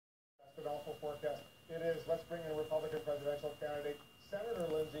an awful forecast. It is. Let's bring in Republican presidential candidate, Senator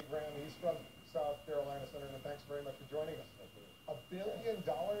Lindsey Graham. He's from South Carolina. Senator, thanks very much for joining us. $1 billion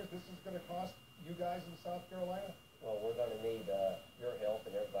this is going to cost you guys in South Carolina? Well, we're going to need your help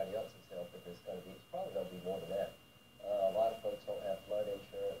and everybody else's help if it's going to be. It's probably going to be more than that. A lot of folks don't have flood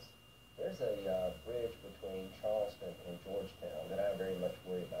insurance. There's a bridge between Charleston and Georgetown that I very much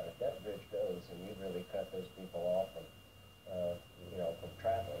worry about. If that bridge goes, and you really cut those people off from, from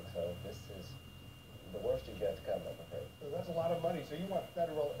traveling. So this is the worst is yet to come, I'm afraid. So that's a lot of money. So you want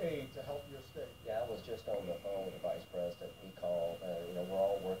federal aid to help your state? Yeah, I was just on the phone with the vice president. He called. We're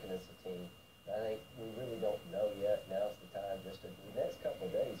all working as a team. I think we really don't know yet. Now's the time. Just in the next couple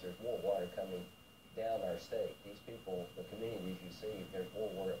of days, there's more water coming down our state. These people, the communities you see, there's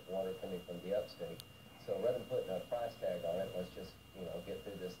more water coming from the upstate. So rather than putting a price tag on it, let's just get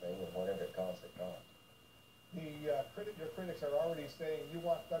through this thing and whatever it costs, it costs. Your critics are already saying you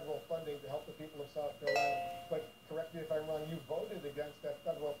want federal funding to help the people of South Carolina, but correct me if I'm wrong, you voted against that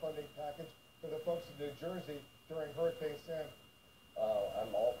federal funding package for the folks in New Jersey during Hurricane Sandy.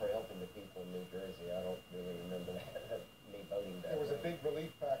 I'm all for helping the people in New Jersey. I don't really remember me voting that. There was a big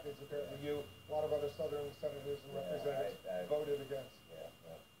relief package, apparently you, a lot of other Southern senators and representatives.